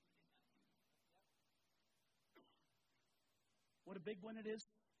 What a big win it is.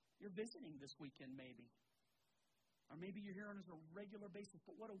 You're visiting this weekend maybe. Or maybe you're here on a regular basis.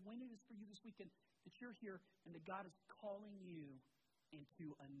 But what a win it is for you this weekend that you're here and that God is calling you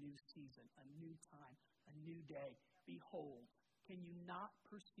into a new season, a new time, a new day. Behold, can you not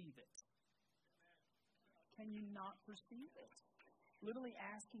perceive it? Can you not perceive it? Literally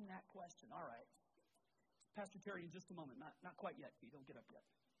asking that question. All right. Pastor Terry, in just a moment. Not quite yet, Pete. Don't get up yet.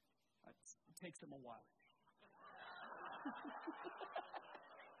 It takes him a while.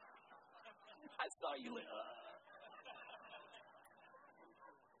 I saw you.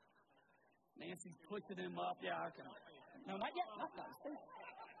 Nancy's pushing him up. Yeah, I can. No, not yet. Not yet.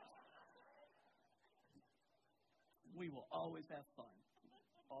 We will always have fun.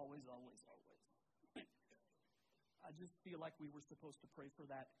 Always, always, always. I just feel like we were supposed to pray for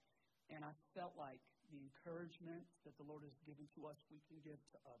that. And I felt like the encouragement that the Lord has given to us, we can give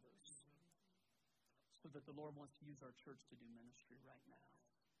to others. So that the Lord wants to use our church to do ministry right now.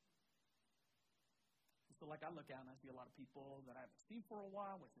 And so like I look out and I see a lot of people that I haven't seen for a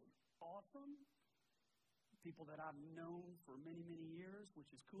while, which is awesome. People that I've known for many, many years, which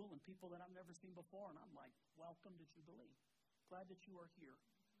is cool. And people that I've never seen before. And I'm like, welcome to Jubilee. Glad that you are here.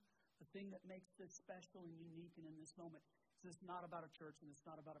 The thing that makes this special and unique and in this moment is it's not about a church and it's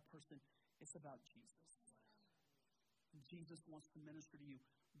not about a person. It's about Jesus. Jesus wants to minister to you.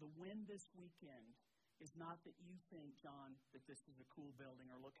 The win this weekend is not that you think, John, that this is a cool building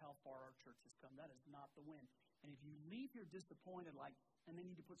or look how far our church has come. That is not the win. And if you leave here disappointed, like, and they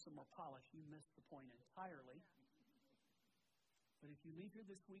need to put some more polish, you missed the point entirely. But if you leave here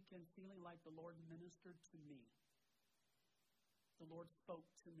this weekend feeling like the Lord ministered to me, the Lord spoke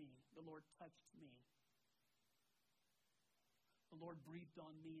to me, the Lord touched me, the Lord breathed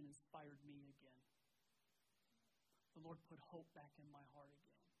on me and inspired me again. The Lord put hope back in my heart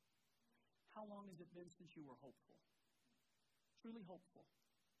again. How long has it been since you were hopeful? Truly hopeful.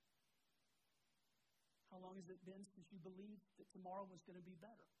 How long has it been since you believed that tomorrow was going to be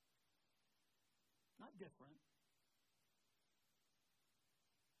better? Not different,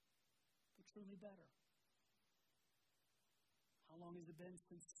 but truly better. How long has it been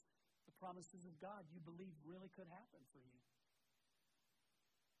since the promises of God you believed really could happen for you?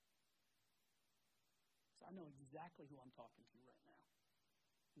 So I know exactly who I'm talking to right now.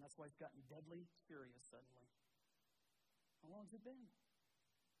 And that's why it's gotten deadly serious suddenly. How long has it been?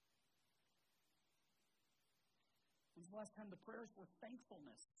 When's the last time the prayers were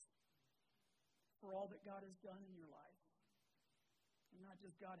thankfulness for all that God has done in your life? And not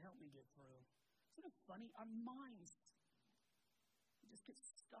just, God, help me get through. Isn't it funny? Our minds just get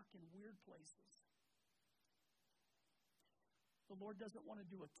stuck in weird places. The Lord doesn't want to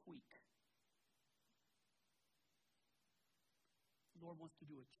do a tweak. The Lord wants to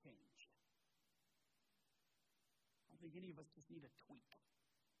do a change. I don't think any of us just need a tweak.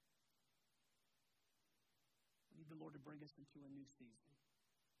 We need the Lord to bring us into a new season.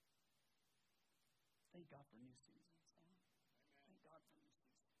 Thank God for new seasons. Thank God for new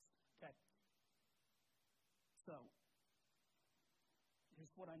seasons. Okay. So, here's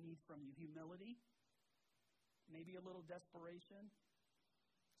what I need from you. Humility. Maybe a little desperation.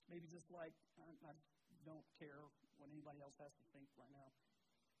 Maybe just like, I don't care what anybody else has to think right now.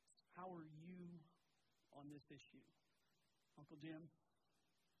 How are you on this issue? Uncle Jim?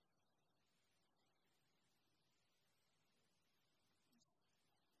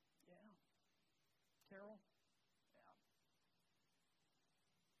 Yeah. Carol? Yeah.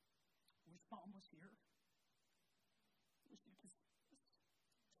 Wish Mom was here. Wish you could see this.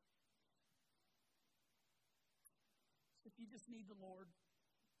 So if you just need the Lord,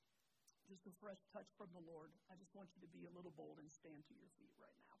 just a fresh touch from the Lord, I just want you to be a little bold and stand to your feet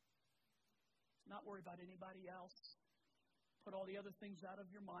right now. Not worry about anybody else. Put all the other things out of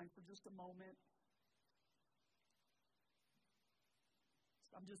your mind for just a moment.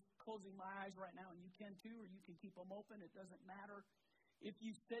 I'm just closing my eyes right now, and you can too, or you can keep them open. It doesn't matter. If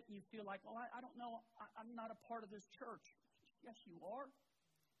you sit and you feel like, well, I don't know, I'm not a part of this church. Yes, you are.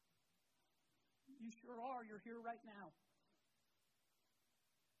 You sure are. You're here right now.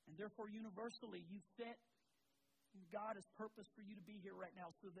 And therefore, universally, you fit. God has purpose for you to be here right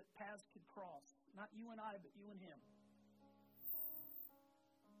now so that paths could cross. Not you and I, but you and Him.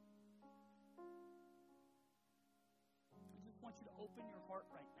 I just want you to open your heart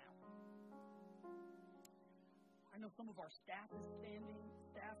right now. I know some of our staff is standing.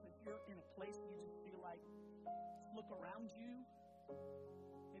 Staff, if you're in a place you just feel like, just look around you.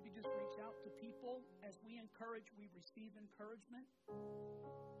 Maybe just reach out to people. As we encourage, we receive encouragement.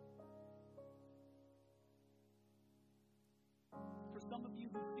 For some of you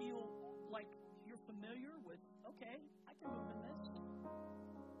who feel like you're familiar with, okay, I can move in this.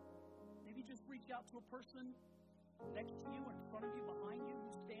 Maybe just reach out to a person next to you, in front of you, behind you,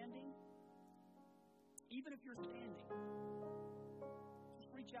 who's standing. Even if you're standing,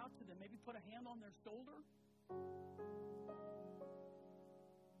 just reach out to them. Maybe put a hand on their shoulder.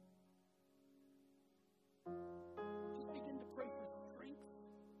 Just begin to pray for strength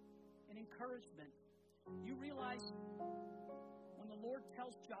and encouragement. You realize when the Lord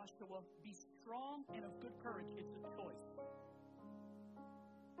tells Joshua, be strong and of good courage, it's a choice.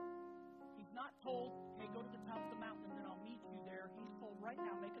 He's not told, hey, go to the top of the mountain and then I'll meet you there. He's told, right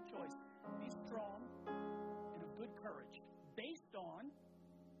now, make a choice. Be strong and of good courage, based on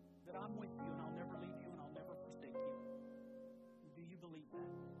that I'm with you and I'll never leave you and I'll never forsake you. Do you believe that?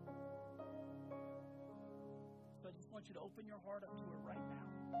 So I just want you to open your heart up to it right now.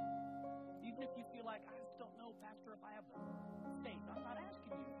 Even if you feel like, I just don't know, Pastor, if I have the faith. I'm not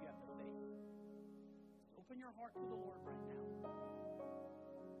asking you if you have the faith. Just open your heart to the Lord right now.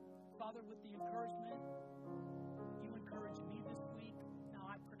 Father, with the encouragement, you encouraged me this week. Now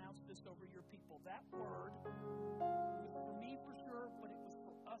I pronounce this over your people. That word was for me for sure, but it was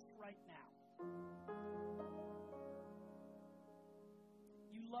for us right now.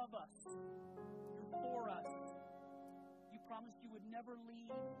 You love us. You're for us. You promised you would never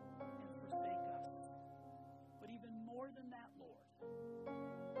leave and forsake us. But even more than that, Lord,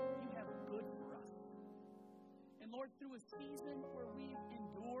 you have good for us. And Lord, through a season where we've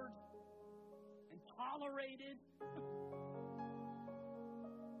endured and tolerated,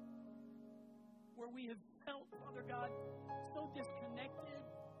 where we have felt, Father God, so disconnected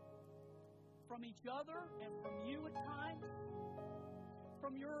from each other and from you at times,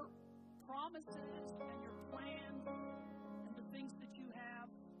 from your promises and your plans and the things that you have.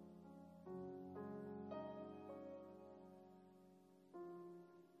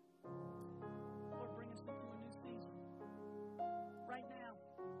 Lord, bring us into a new season. Right now,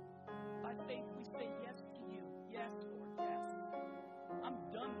 by faith, we say yes to you. Yes, Lord, yes. I'm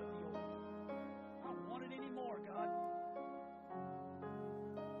done with the old. I don't want it anymore, God.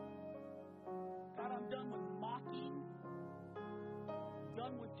 God, I'm done with mocking.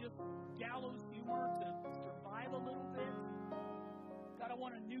 Done with just gallows humor to survive a little bit. God, I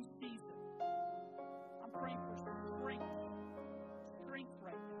want a new season. I'm praying for strength. Strength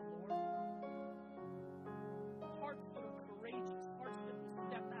right now, Lord. Hearts that are courageous. Hearts that will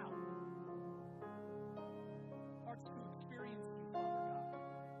step out. Hearts to experience you, Father God.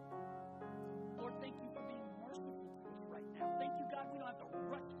 Lord, thank you for being merciful to us right now. Thank you, God, we don't have to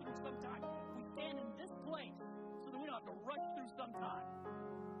rush through some time. We stand in this place so that we don't have to rush through some time.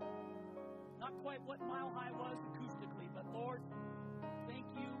 Not quite what Mile High was acoustically, but Lord, thank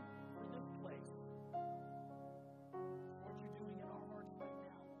you for this place. What you're doing in our hearts right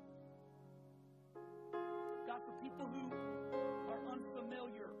now. God, for people who are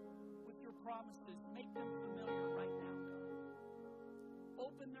unfamiliar with your promises, make them familiar right now, God.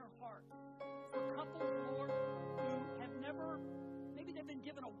 Open their hearts. For couples, Lord, who have never, maybe they've been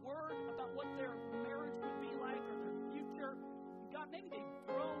given a word about what their marriage would be like or their future. God, maybe they've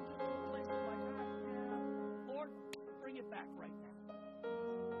grown just to a place of like, Lord, bring it back right now.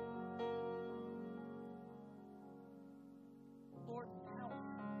 Lord, health.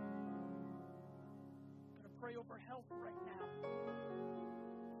 I'm going to pray over health right now.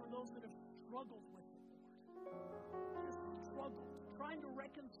 For those that have struggled with it, Lord. Just struggled. Trying to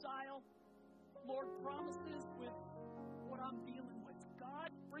reconcile, Lord, promises with what I'm dealing with.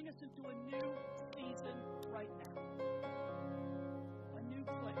 God, bring us into a new season right now. A new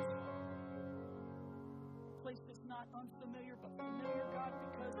place. A place that's not unfamiliar, but familiar, God,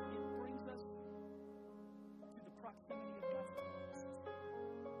 because it brings us to the proximity of God's promises.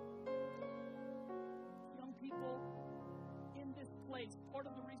 Young people in this place, part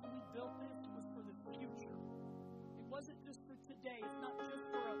of the reason we built this was for the future. It wasn't just for today. It's not just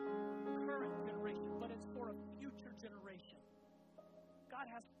for a current generation, but it's for a future generation. God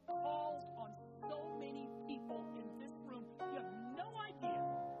has calls on so many people in this room. You have no idea.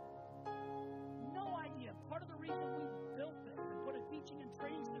 No idea. Part of the reason we built this and put a teaching and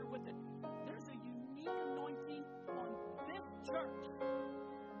training center with it, there's a unique anointing on this church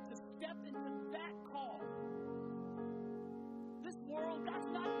to step into that call. This world, God's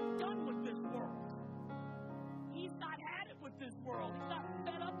not done with this world. He's not had it with this world. He's not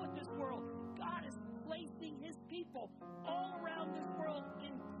fed up with this world. God is placing His people all around this world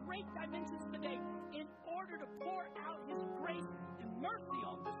in great dimensions today in order to pour out His grace and mercy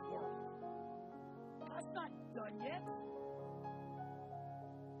on this world. God's not done yet.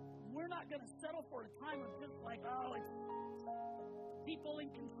 We're not going to settle for a time of just like, oh, it's people in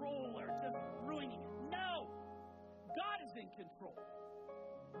control or just ruining it. No! God is in control.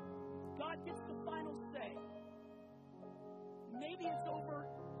 God gets the final say. Maybe it's over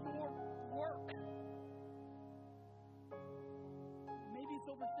your work. Maybe it's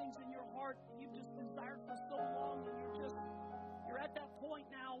over things in your heart you've just desired for so long and you're at that point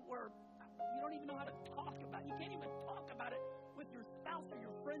now where you don't even know how to talk about it. You can't even talk about it with your spouse or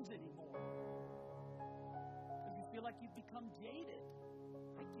your friends anymore. Because you feel like you've become jaded.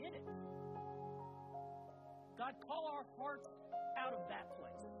 I get it. God, call our hearts out of that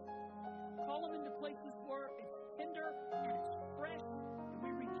place. Call them into places where it's tender and it's fresh and we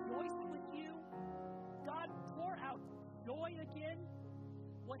rejoice with you. God, pour out joy again.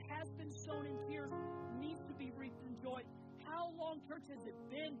 What has been sown in tears needs to be reaped in joy. How long, church, has it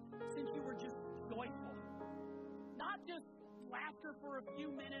been since you were just joyful? Not Not just laughter for a few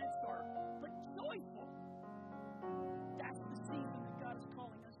minutes, but joyful. That's the season that God is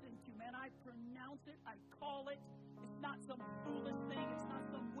calling us into, man. I pronounce it. I call it. It's not some foolish thing. It's not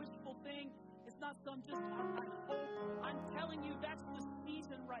some wishful thing. It's not some just, I hope. I'm telling you, that's the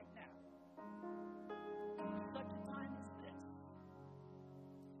season right now. Such a time as this.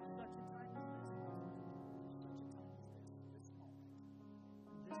 Such a time as this. Such a time as this. This moment.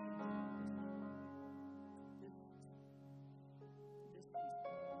 This season. This season. This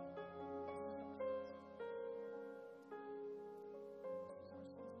season.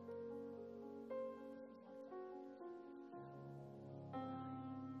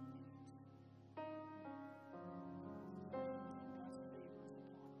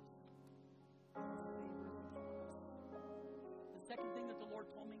 Second thing that the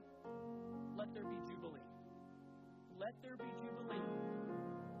Lord told me, let there be jubilee. Let there be jubilee.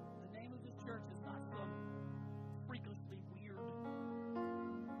 The name of this church is not some freakishly weird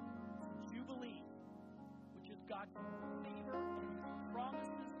jubilee, which is God's favor and His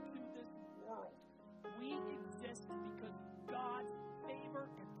promises to this world. We exist because God's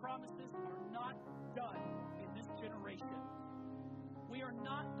favor and promises are not done in this generation. We are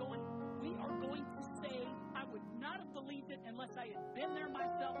going to say, I would not have believed it unless I had been there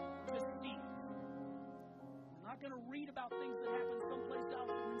myself to see it. I'm not going to read about things that happen someplace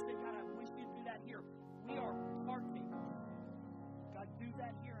else and then say, God, I wish you'd do that here. We are partakers. God, do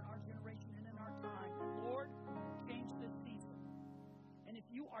that here in our generation and in our time. And Lord, change this season. And if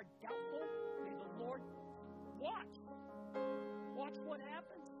you are doubtful, may the Lord watch. Watch what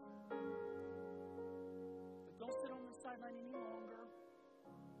happens. But don't sit on the sideline any longer.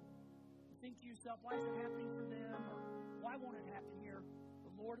 Think to yourself, why is it happening for them? Or why won't it happen here?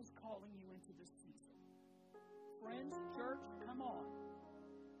 The Lord is calling you into this season. Friends, church, come on.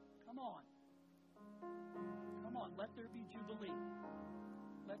 Come on. Come on. Let there be jubilee.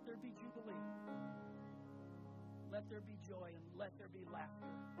 Let there be jubilee. Let there be joy and let there be laughter.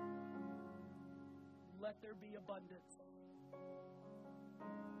 Let there be abundance.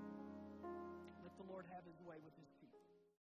 Let the Lord have His way with His